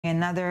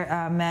Another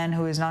man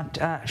who is not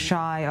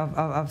shy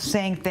of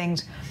saying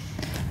things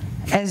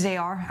as they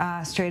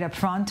are, straight up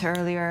front.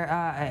 Earlier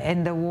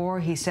in the war,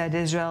 he said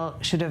Israel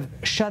should have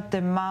shut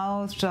the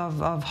mouths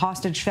of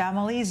hostage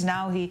families.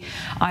 Now he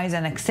eyes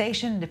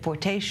annexation,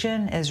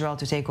 deportation, Israel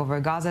to take over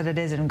Gaza, that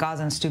is, and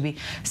Gazans to be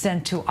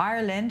sent to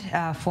Ireland.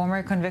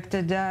 Former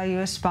convicted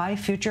U.S. spy,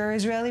 future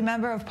Israeli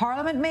member of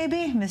parliament,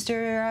 maybe,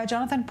 Mr.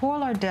 Jonathan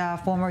Pollard,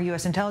 former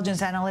U.S.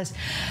 intelligence analyst,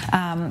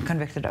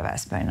 convicted of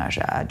espionage,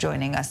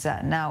 joining us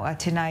now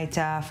tonight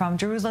from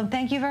Jerusalem.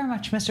 Thank you very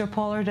much, Mr.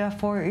 Pollard,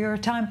 for your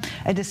time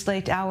at this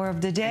late hour of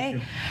the day.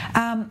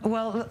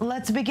 Well,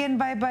 let's begin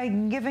by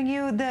giving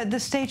you the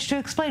stage to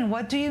explain.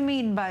 What do you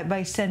mean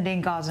by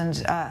sending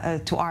Gazans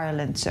to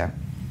Ireland, sir?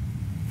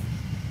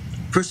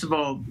 First of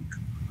all,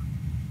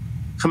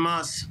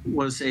 Hamas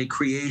was a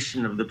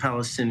creation of the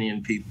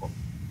Palestinian people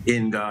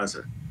in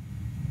Gaza.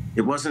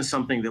 It wasn't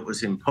something that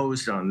was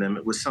imposed on them.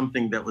 It was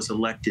something that was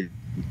elected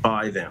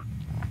by them.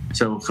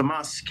 So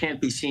Hamas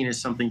can't be seen as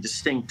something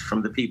distinct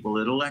from the people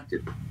it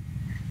elected.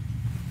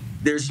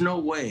 There's no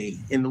way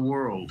in the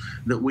world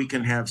that we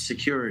can have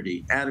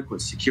security,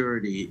 adequate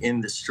security in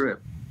the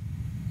Strip,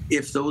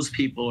 if those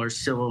people are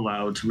still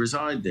allowed to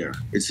reside there.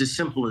 It's as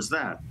simple as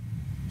that.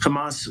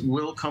 Hamas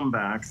will come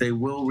back, they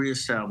will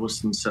reestablish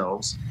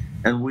themselves,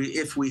 and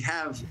if we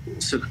have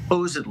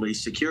supposedly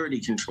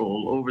security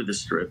control over the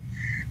Strip,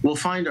 we'll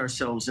find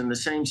ourselves in the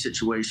same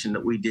situation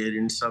that we did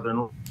in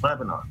southern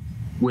Lebanon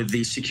with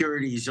the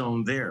security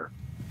zone there.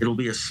 It'll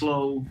be a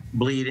slow,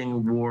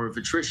 bleeding war of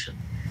attrition.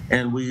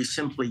 And we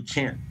simply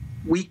can't,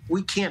 we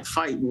can't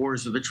fight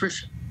wars of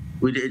attrition.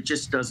 It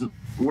just doesn't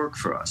work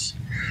for us.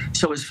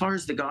 So as far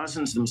as the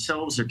Gazans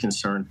themselves are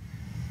concerned,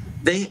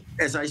 they,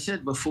 as I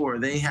said before,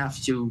 they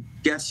have to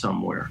get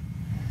somewhere.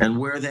 And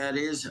where that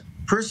is,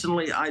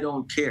 personally, I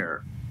don't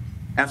care.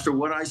 After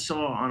what I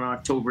saw on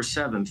October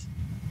 7th,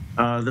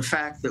 the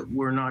fact that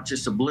we're not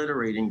just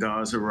obliterating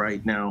Gaza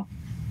right now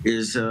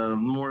is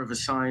more of a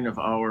sign of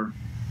our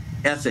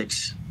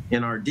ethics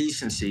in our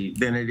decency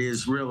than it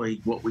is really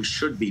what we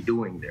should be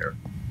doing there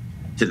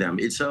to them.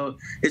 It's a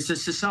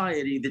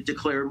society that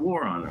declared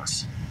war on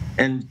us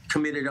and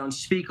committed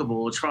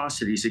unspeakable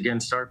atrocities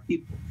against our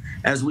people,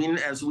 as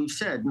we've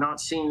said,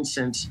 not seen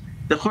since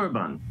the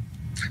Khurban.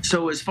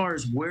 So as far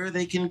as where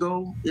they can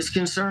go is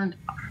concerned,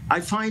 I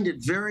find it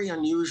very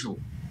unusual,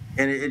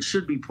 and it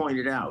should be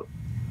pointed out,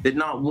 that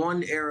not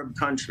one Arab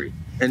country,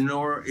 and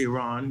nor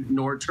Iran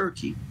nor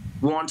Turkey,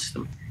 wants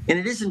them. And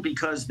it isn't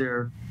because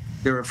they're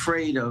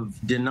afraid of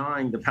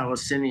denying the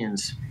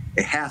Palestinians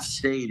a half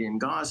state in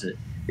Gaza.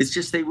 It's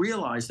just they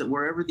realize that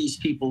wherever these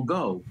people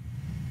go,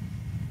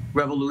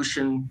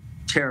 revolution,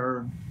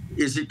 terror,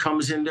 it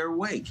comes in their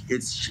wake.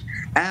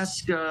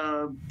 Ask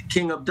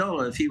King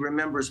Abdullah if he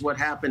remembers what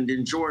happened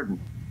in Jordan,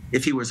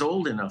 if he was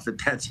old enough at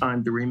that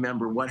time to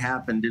remember what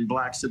happened in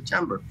Black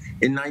September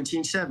in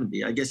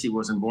 1970. I guess he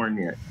wasn't born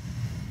yet.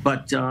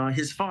 But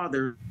his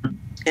father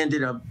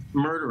ended up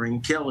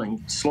murdering,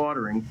 killing,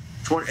 slaughtering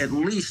at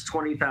least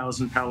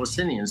 20,000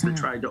 Palestinians that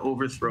tried to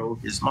overthrow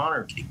his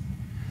monarchy.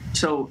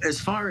 So as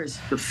far as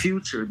the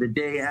future, the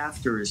day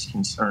after is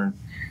concerned,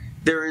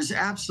 there is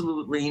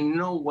absolutely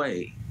no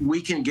way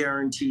we can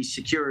guarantee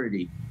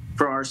security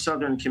for our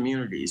southern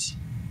communities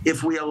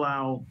if we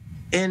allow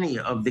any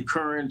of the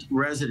current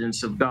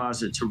residents of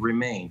Gaza to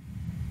remain.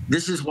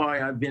 This is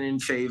why I've been in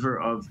favor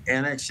of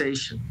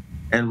annexation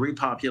and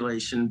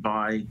repopulation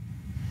by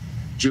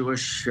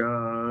Jewish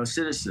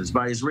citizens,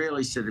 by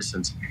Israeli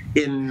citizens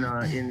in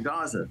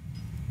Gaza.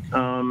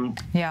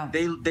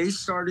 They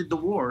started the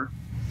war,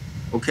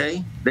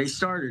 okay? They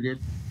started it.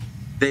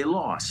 They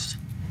lost.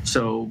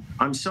 So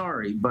I'm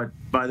sorry, but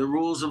by the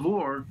rules of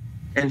war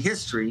and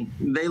history,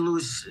 they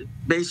lose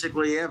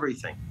basically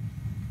everything.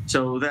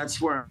 So that's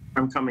where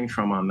I'm coming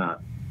from on that.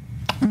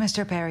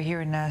 Mr. Perry,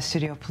 here in the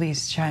studio,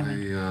 please chime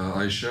in.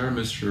 I share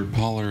Mr.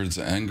 Pollard's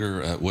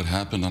anger at what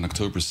happened on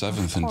October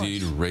 7th,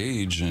 indeed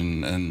rage,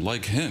 and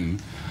like him,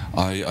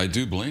 I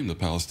do blame the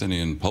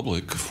Palestinian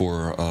public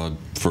for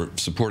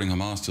supporting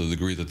Hamas to the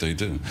degree that they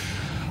do.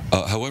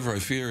 However, I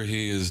fear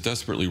he is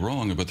desperately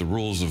wrong about the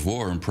rules of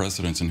war and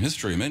precedents in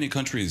history. Many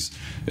countries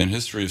in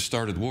history have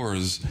started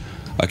wars.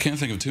 I can't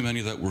think of too many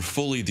that were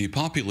fully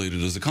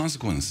depopulated as a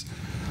consequence.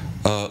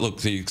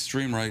 Look, the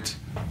extreme right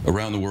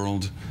around the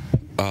world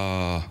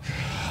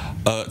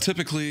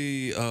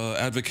typically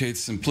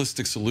advocates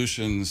simplistic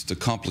solutions to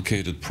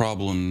complicated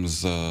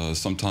problems,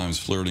 sometimes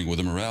flirting with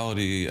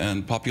immorality,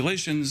 and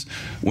populations,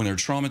 when they're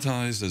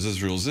traumatized, as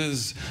Israel's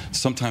is,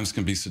 sometimes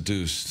can be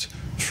seduced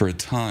for a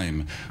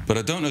time. But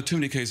I don't know too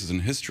many cases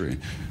in history,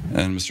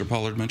 and Mr.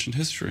 Pollard mentioned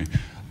history,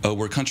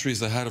 where countries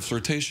that had a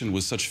flirtation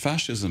with such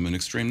fascism and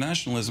extreme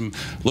nationalism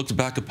looked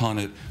back upon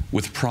it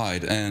with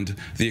pride. And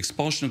the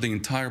expulsion of the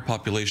entire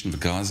population of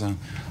Gaza,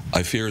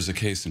 I fear, is a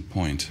case in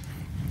point.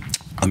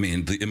 I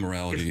mean, the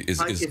immorality is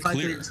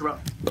clear.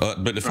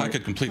 But if I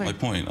could complete my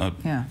point,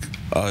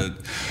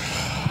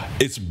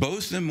 it's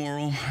both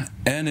immoral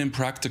and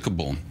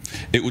impracticable.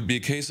 It would be a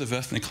case of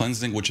ethnic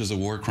cleansing, which is a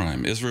war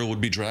crime. Israel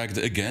would be dragged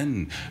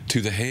again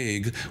to The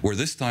Hague, where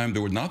this time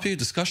there would not be a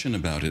discussion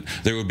about it.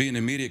 There would be an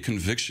immediate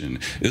conviction.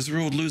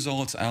 Israel would lose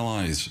all its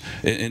allies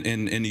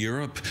in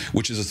Europe,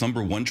 which is its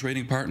 #1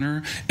 trading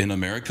partner. In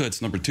America, its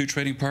 #2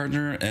 trading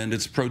partner and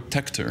its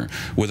protector,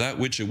 without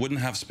which it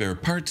wouldn't have spare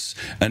parts,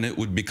 and it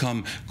would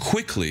become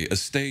quickly a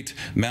state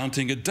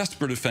mounting a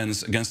desperate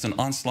offense against an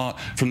onslaught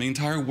from the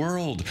entire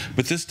world.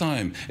 But this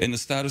time, in the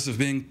status of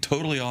being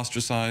totally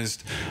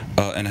ostracized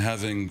and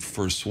having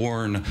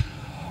forsworn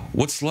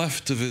what's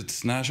left of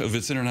its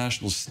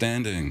international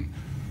standing.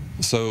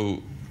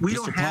 So, we Mr.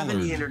 don't have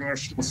Pollard, any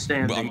international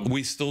standing.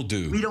 We still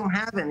do. We don't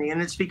have any,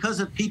 and it's because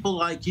of people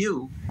like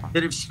you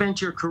that have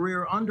spent your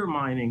career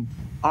undermining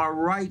our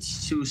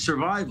rights to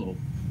survival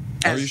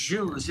as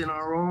Jews in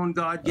our own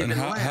God-given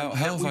land. How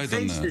have I done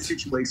that? We face this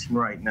situation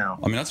right now.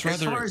 I mean, that's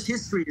rather. As far as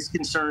history is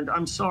concerned,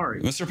 I'm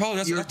sorry, Mr.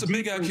 Pollard. That's a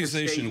big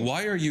accusation.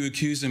 Why are you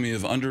accusing me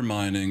of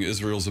undermining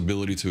Israel's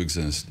ability to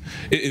exist?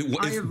 By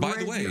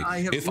the way,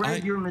 I have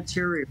read your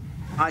material.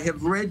 I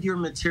have read your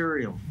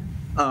material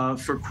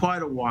for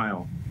quite a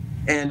while.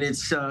 And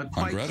it's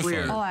quite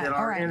clear that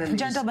our enemies...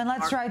 Gentlemen,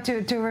 let's try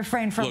to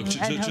refrain from... Look,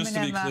 just to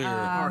be clear,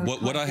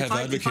 what I have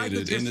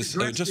advocated in this...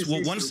 Just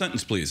one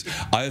sentence, please.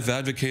 I have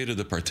advocated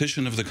the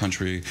partition of the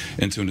country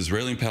into an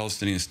Israeli and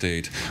Palestinian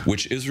state,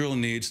 which Israel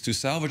needs to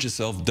salvage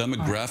itself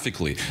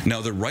demographically. Now,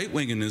 the right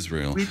wing in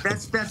Israel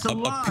that's a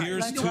lie.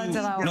 appears to...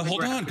 No,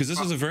 hold on, because this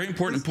is a very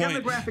important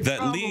point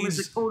that leads...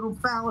 Is a total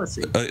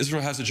fallacy.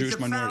 Israel has a Jewish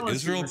minority.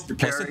 Israel,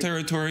 plus the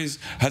territories,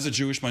 has a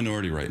Jewish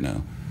minority right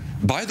now.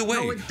 By the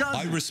way,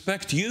 I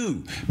respect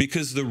you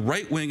because the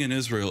right wing in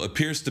Israel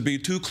appears to be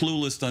too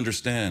clueless to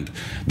understand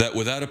that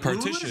without a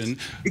partition...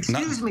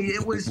 Excuse me,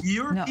 it was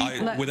your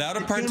people... Without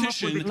a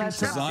partition,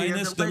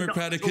 Zionist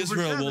democratic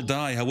Israel will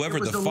die.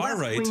 However, the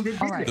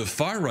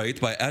far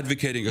right, by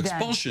advocating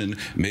expulsion,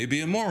 may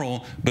be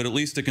immoral, but at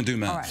least it can do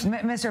math. All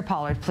right, Mr.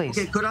 Pollard, please.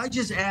 Okay, could I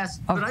just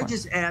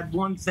add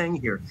one thing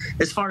here?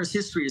 As far as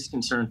history is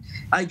concerned,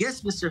 I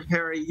guess, Mr.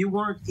 Perry, you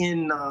weren't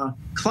in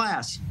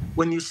class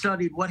when you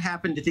studied what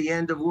happened at the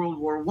end of World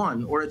War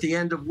I, or at the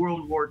end of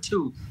World War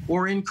II,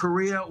 or in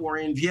Korea, or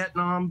in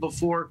Vietnam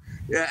before,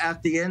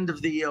 at the end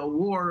of the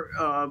war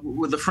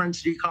with the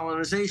French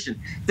decolonization.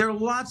 There are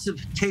lots of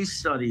case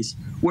studies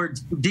where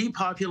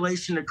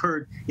depopulation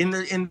occurred in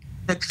the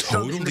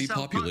total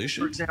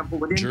depopulation. For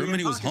example,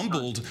 Germany was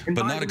humbled,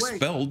 but not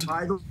expelled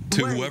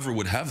to whoever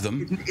would have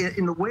them.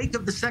 In the wake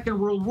of the Second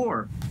World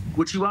War,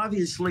 which you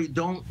obviously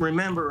don't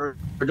remember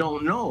or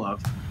don't know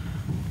of,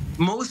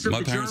 most of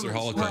the Germans are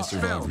Holocaust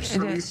survivors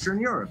from Eastern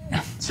Europe,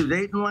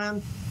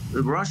 Sudetenland,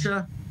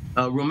 Russia,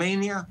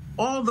 Romania,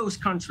 all those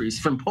countries,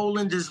 from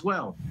Poland as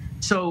well.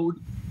 So,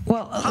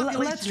 well,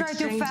 let's try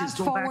to fast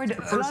forward.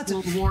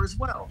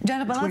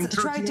 Gentlemen, let's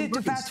try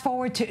to fast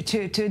forward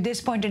to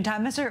this point in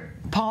time. Mr.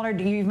 Pollard,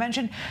 you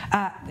mentioned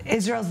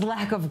Israel's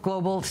lack of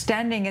global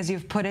standing, as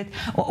you've put it.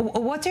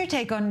 What's your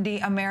take on the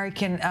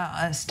American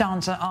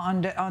stance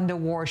on the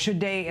war? Should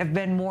they have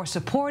been more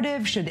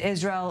supportive? Should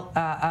Israel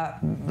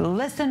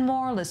listen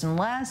more, listen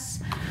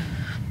less?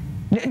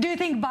 Do you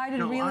think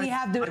Biden really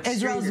have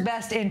Israel's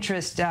best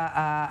interest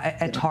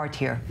at heart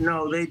here?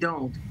 No, they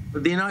don't.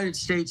 The United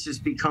States is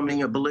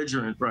becoming a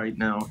belligerent right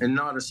now and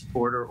not a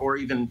supporter or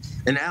even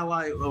an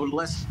ally or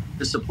less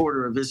a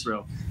supporter of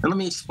Israel. And let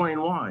me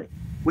explain why.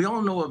 We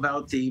all know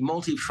about the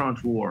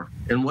multi-front war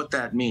and what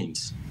that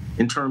means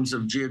in terms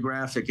of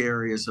geographic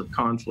areas of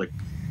conflict.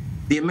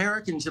 The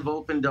Americans have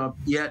opened up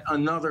yet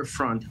another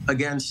front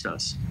against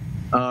us.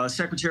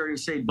 Secretary of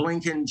State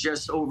Blinken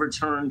just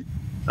overturned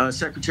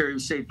Secretary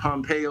of State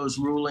Pompeo's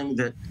ruling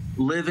that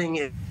living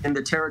in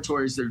the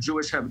territories, their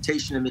Jewish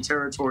habitation in the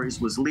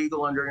territories, was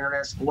legal under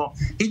international law.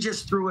 He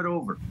just threw it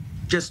over,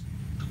 just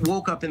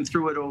woke up and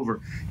threw it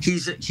over.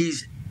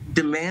 He's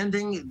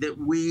demanding that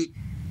we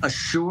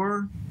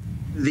assure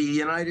the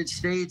United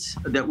States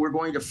that we're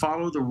going to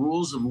follow the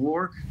rules of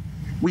war.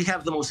 We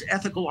have the most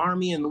ethical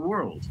army in the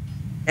world,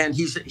 and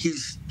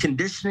he's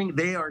conditioning.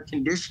 They are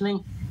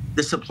conditioning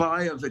the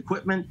supply of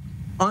equipment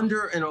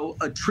under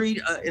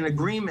an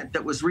agreement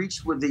that was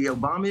reached with the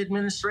Obama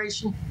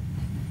administration.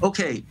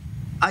 Okay,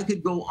 I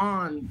could go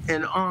on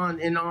and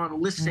on and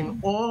on listing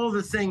all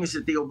the things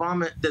that the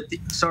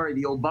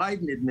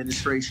Biden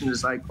administration,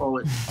 as I call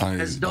it,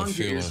 has done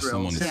to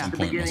Israel since the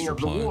beginning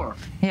of the war.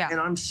 Yeah. And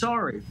I'm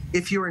sorry,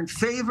 if you're in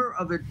favor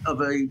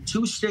of a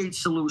two-state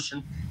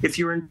solution, if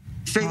you're in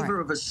favor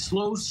of a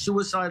slow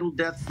suicidal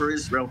death for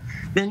Israel,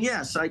 then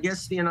yes, I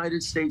guess the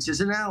United States is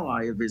an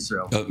ally of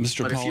Israel.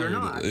 Mr.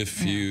 Pollard,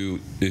 if you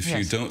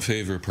don't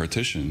favor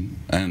partition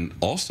and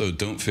also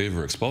don't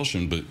favor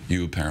expulsion, but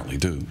you apparently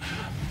do,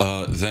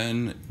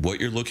 then what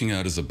you're looking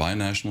at is a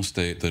binational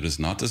state that is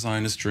not the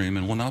Zionist dream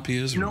and will not be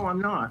Israel. No, I'm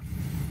not.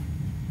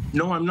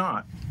 No, I'm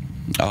not.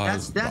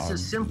 That's a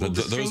simple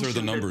those are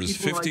the numbers.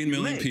 15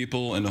 million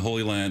people in the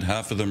Holy Land,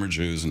 half of them are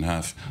Jews and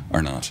half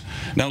are not.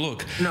 Now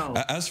look,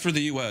 as for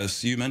the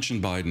U.S., you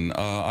mentioned Biden.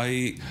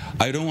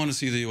 I don't want to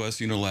see the U.S.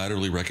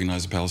 unilaterally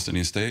recognize a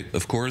Palestinian state.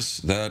 Of course,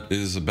 that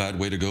is a bad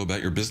way to go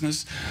about your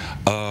business.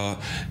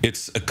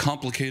 It's a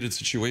complicated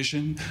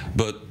situation,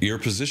 but your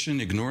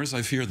position ignores,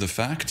 I fear, the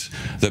fact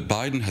that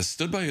Biden has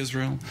stood by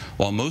Israel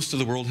while most of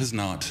the world has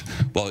not,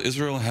 while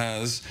Israel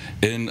has,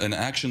 in an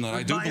action that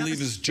I do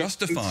believe is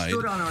justified,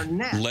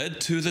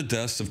 led to the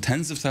deaths of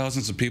tens of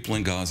thousands of people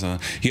in Gaza.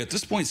 He at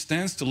this point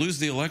stands to lose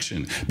the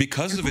election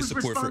because of his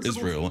support for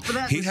Israel.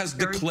 He has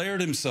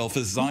declared himself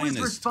as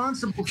Zionist.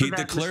 He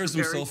declares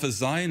himself as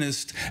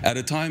Zionist at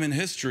a time in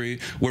history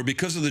where,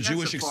 because of the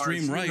Jewish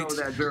extreme right,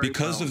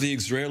 because of the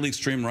Israeli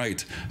extreme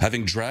right,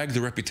 having dragged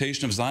the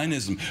reputation of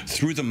Zionism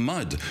through the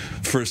mud,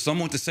 for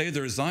someone to say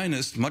they're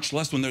Zionist, much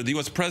less when they're the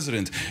U.S.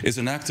 president, is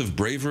an act of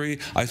bravery.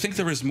 I think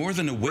there is more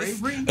than a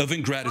whiff of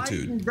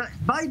ingratitude.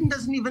 Biden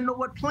doesn't even know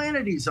what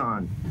planet he's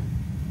on.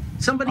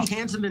 Somebody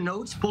hands him the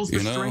notes, pulls the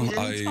strings,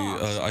 and he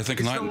talks. I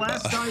think it's the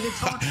last guy that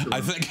talks to him. I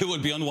think it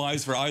would be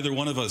unwise for either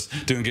one of us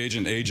to engage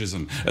in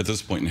ageism at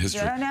this point in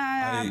history.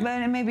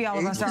 But maybe all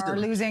of us are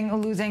losing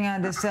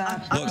this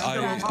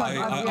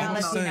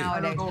reality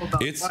nowadays.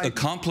 It's a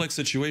complex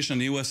situation.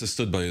 The U.S. has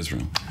stood by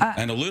Israel,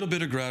 and a little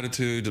bit of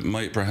gratitude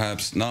might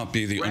perhaps not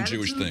be the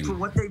un-Jewish thing. For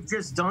what they've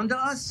just done to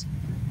us?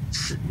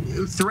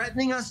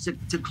 Threatening us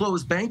to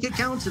close bank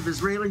accounts of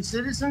Israeli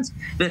citizens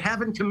that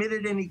haven't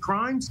committed any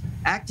crimes,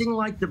 acting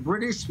like the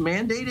British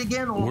mandate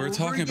again. We're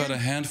talking about a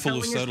handful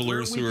of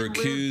settlers who are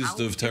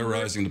accused of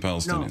terrorizing the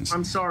Palestinians. No,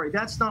 I'm sorry.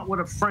 That's not what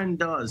a friend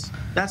does.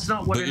 That's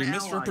not what an ally does.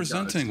 But you're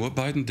misrepresenting what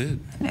Biden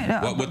did.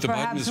 What the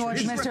Biden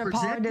administration. What Mr.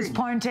 Pollard is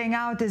pointing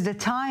out is the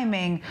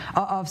timing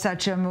of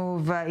such a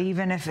move,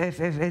 even if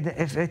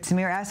its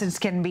mere essence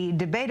can be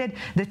debated.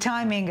 The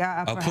timing,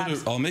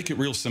 I'll make it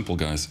real simple,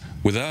 guys.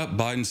 Without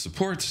Biden's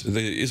support,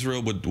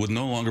 Israel would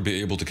no longer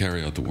be able to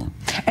carry out the war.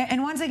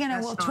 And once again, I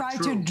will try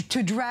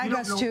to drag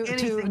us to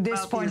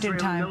this point in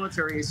time.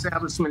 Military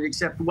establishment,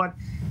 except what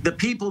the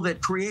people that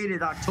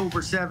created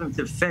October 7th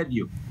have fed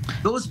you.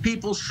 Those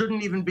people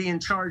shouldn't even be in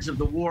charge of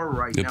the war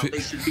right now. They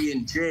should be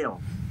in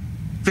jail,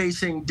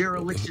 facing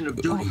dereliction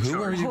of duty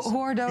charges. Who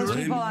are those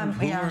people?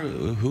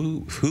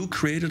 Who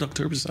created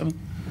October 7th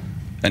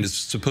and is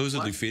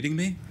supposedly feeding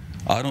me?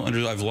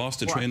 I've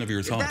lost the train of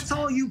your thought. That's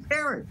all you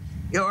parrot.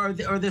 Are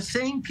the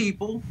same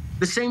people,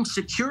 the same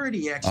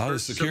security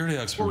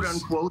experts, quote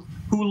unquote,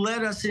 who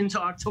led us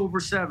into October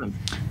 7th.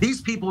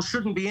 These people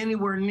shouldn't be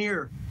anywhere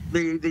near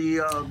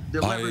the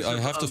I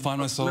have to find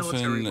myself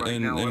in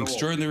an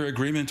extraordinary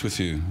agreement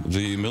with you.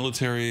 The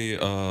military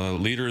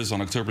leaders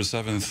on October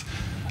 7th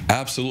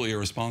absolutely are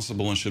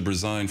responsible and should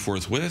resign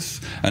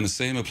forthwith, and the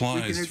same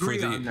applies for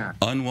the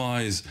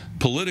unwise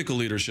political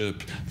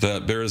leadership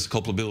that bears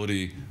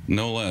culpability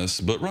no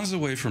less, but runs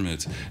away from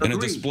it in a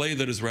display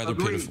that is rather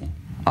pitiful.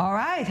 All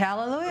right,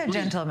 hallelujah,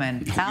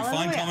 gentlemen. Hallelujah. We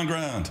find common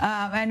ground.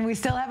 And we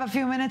still have a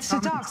few minutes to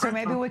talk, so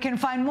maybe we can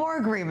find more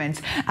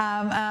agreements.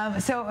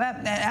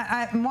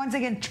 Once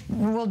again,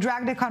 we'll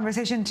drag the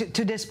conversation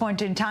to this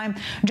point in time.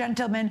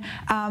 Gentlemen,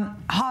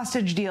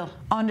 hostage deal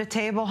on the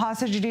table,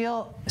 hostage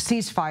deal,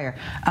 ceasefire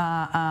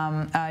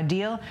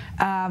deal.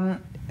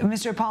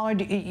 Mr.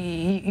 Pollard,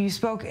 you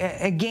spoke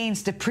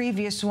against the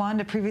previous one,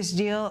 the previous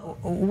deal.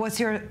 What's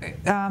your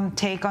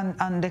take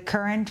on the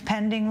current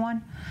pending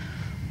one?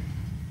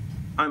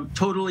 I'm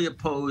totally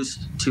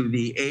opposed to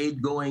the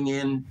aid going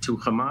in to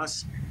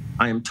Hamas.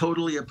 I am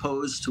totally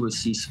opposed to a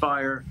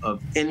ceasefire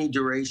of any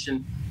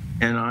duration,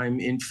 and I'm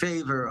in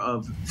favor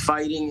of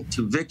fighting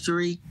to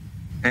victory,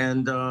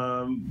 and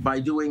by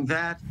doing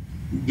that,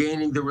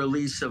 gaining the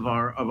release of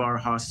our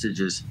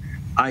hostages.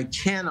 I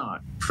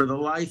cannot, for the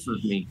life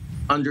of me,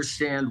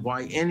 understand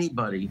why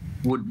anybody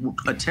would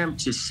attempt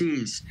to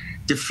seize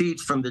defeat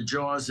from the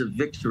jaws of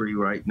victory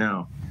right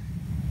now.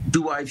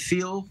 Do I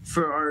feel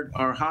for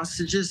our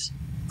hostages?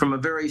 From a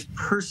very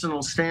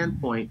personal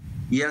standpoint,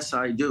 yes,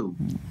 I do.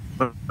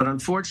 But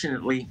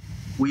unfortunately,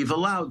 we've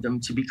allowed them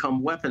to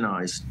become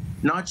weaponized,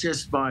 not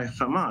just by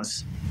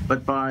Hamas,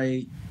 but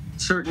by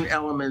certain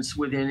elements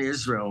within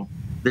Israel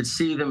that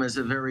see them as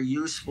a very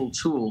useful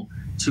tool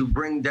to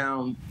bring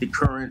down the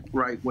current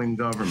right-wing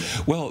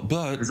government. Well,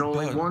 there's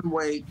only one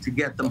way to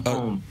get them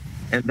home,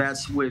 and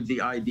that's with the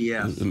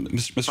IDF.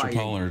 Mr.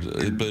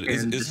 Pollard, but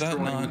is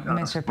that not,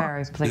 Mr.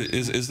 Perry,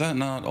 please. Is that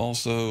not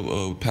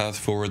also a path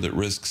forward that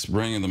risks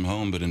bringing them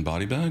home, but in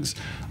body bags?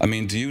 I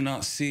mean, do you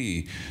not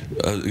see,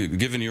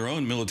 given your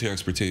own military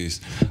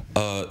expertise,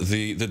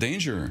 the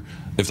danger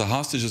if the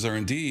hostages are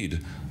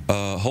indeed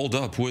hold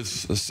up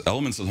with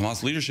elements of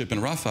Hamas leadership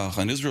in Rafah,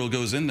 and Israel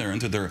goes in there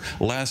into their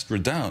last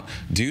redoubt?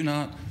 Do you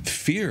not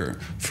fear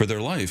for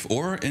their life,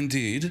 or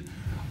indeed,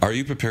 are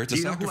you prepared to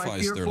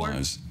sacrifice their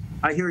lives?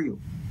 I hear you.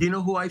 You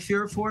know who I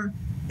fear for?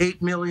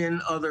 8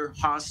 million other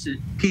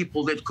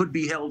people that could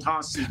be held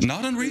hostage.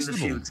 Not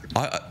unreasonable.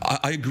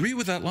 I agree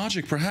with that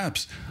logic,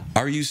 perhaps.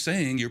 Are you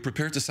saying you're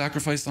prepared to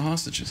sacrifice the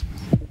hostages?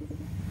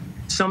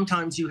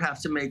 Sometimes you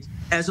have to make,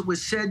 as it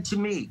was said to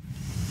me,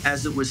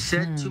 as it was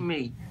said to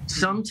me,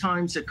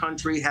 sometimes a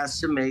country has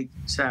to make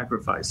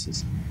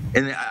sacrifices.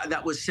 And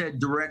that was said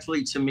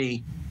directly to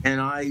me, and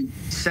I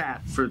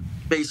sat for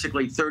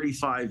basically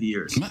 35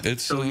 years.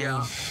 It's, so,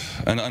 yeah.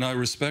 And I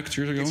respect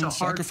your own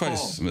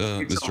sacrifice,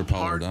 Mr.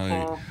 Pollard.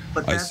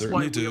 But I that's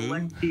certainly why do. we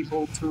elect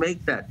people to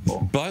make that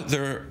call.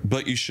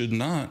 But you should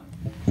not,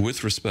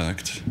 with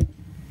respect,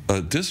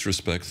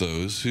 disrespect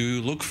those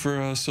who look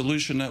for a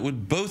solution that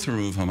would both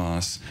remove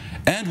Hamas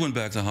and win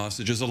back the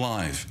hostages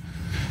alive.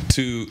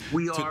 To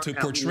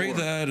portray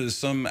that as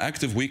some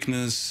act of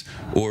weakness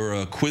or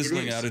a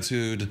Quisling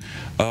attitude,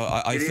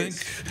 I think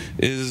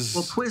is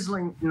well,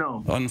 Quisling,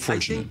 no.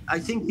 Unfortunate. I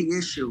think the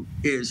issue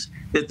is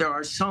that there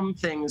are some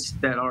things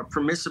that are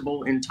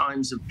permissible in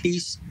times of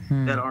peace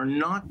that are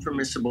not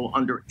permissible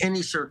under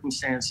any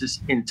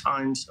circumstances in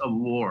times of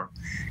war.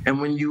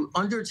 And when you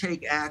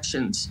undertake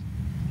actions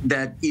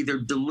that either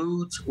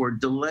dilute or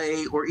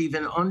delay or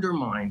even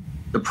undermine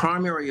the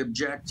primary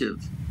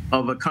objective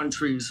of a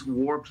country's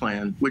war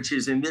plan, which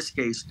is in this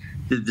case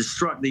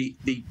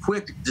the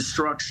quick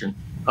destruction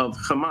of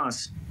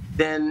Hamas,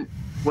 then,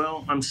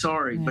 well, I'm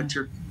sorry, but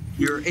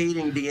you're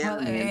aiding the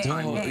enemy in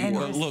time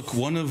of war.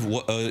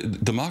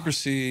 Look,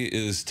 democracy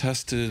is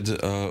tested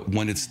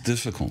when it's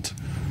difficult.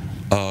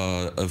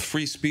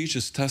 Free speech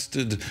is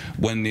tested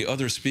when the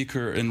other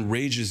speaker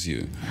enrages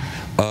you.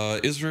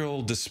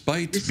 Israel,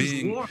 despite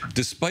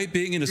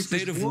being in a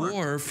state of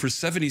war for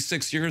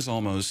 76 years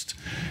almost,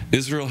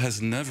 Israel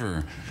has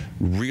never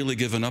really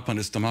given up on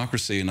its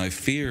democracy. And I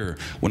fear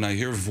when I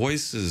hear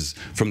voices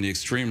from the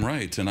extreme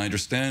right, and I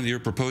understand you're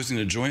proposing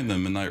to join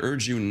them, and I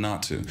urge you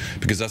not to,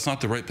 because that's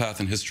not the right path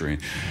in history.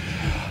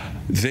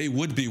 They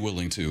would be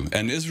willing to,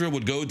 and Israel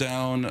would go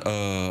down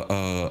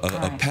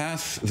a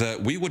path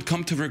that we would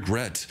come to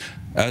regret,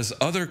 as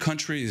other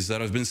countries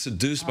that have been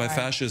seduced by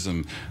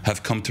fascism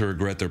have come to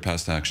regret their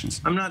past actions.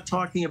 I'm not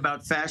talking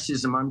about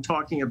fascism. I'm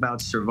talking about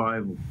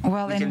survival.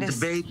 Well, we can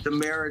debate the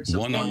merits of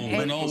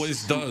one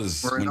always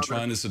does when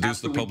trying to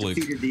seduce the public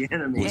with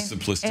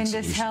simplistic in solutions.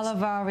 this hell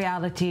of a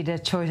reality, the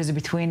choice is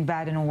between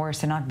bad and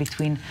worse, and not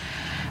between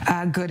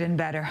good and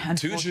better.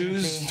 Two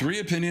Jews, three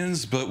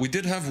opinions, but we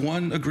did have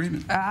one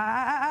agreement.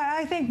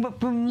 I think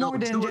more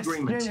than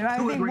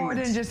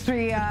just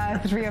three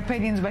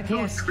opinions, but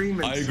yes.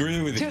 I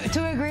agree with you.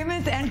 Two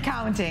agreements and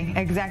counting,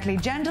 exactly.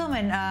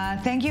 Gentlemen,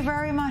 thank you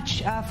very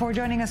much for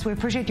joining us. We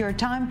appreciate your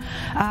time,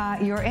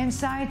 your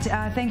insight.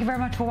 Thank you very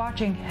much for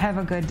watching. Have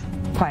a good,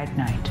 quiet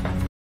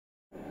night.